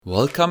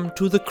Welcome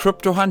to the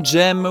Crypto Hunt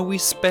Jam, where we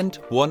spend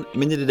 1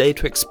 minute a day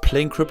to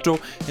explain crypto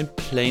in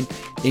plain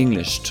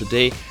English.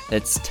 Today,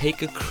 let's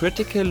take a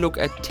critical look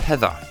at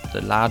Tether, the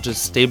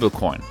largest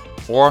stablecoin.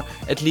 Or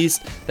at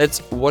least that's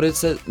what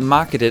it's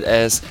marketed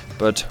as,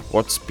 but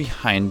what's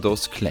behind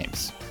those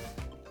claims.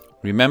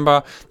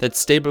 Remember that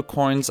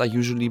stablecoins are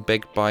usually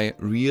backed by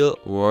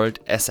real-world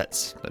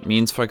assets. That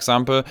means, for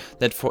example,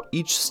 that for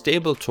each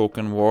stable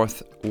token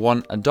worth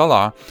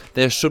 $1,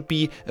 there should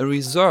be a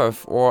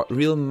reserve or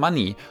real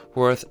money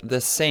worth the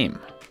same.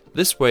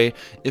 This way,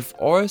 if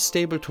all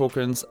stable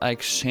tokens are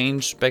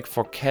exchanged back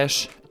for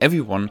cash,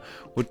 everyone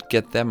would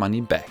get their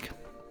money back.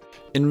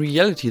 In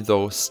reality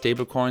though,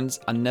 stablecoins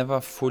are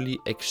never fully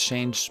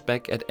exchanged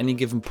back at any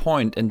given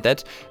point, and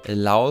that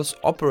allows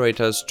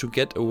operators to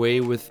get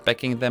away with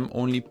backing them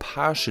only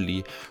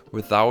partially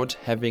without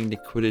having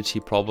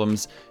liquidity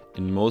problems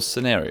in most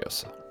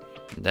scenarios.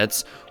 And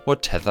that's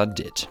what Tether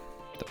did.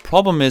 The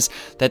problem is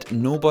that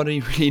nobody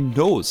really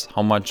knows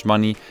how much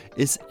money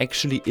is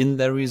actually in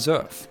their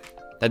reserve.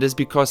 That is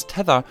because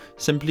Tether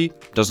simply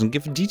doesn't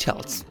give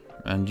details.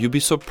 And you'll be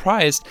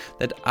surprised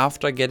that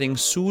after getting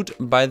sued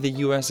by the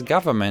US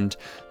government,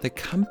 the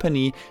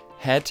company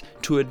had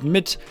to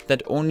admit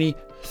that only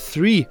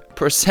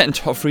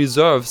 3% of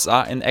reserves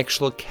are in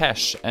actual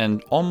cash,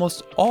 and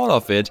almost all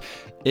of it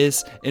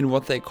is in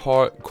what they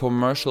call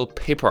commercial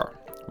paper,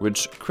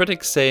 which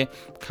critics say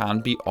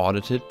can't be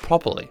audited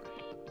properly.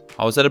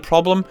 How is that a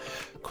problem?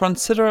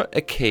 Consider a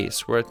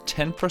case where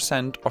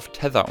 10% of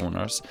Tether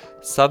owners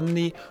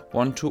suddenly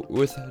want to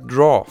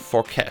withdraw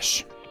for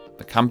cash.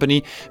 The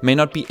company may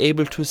not be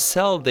able to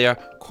sell their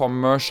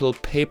commercial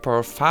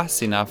paper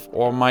fast enough,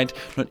 or might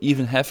not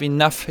even have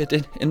enough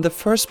in the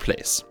first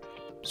place.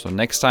 So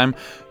next time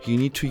you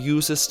need to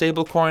use a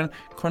stablecoin,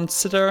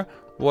 consider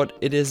what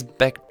it is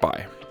backed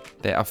by.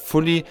 There are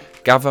fully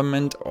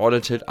government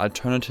audited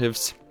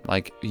alternatives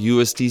like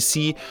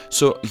USDC,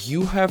 so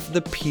you have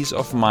the peace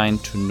of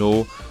mind to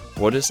know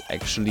what is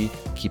actually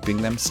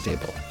keeping them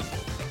stable.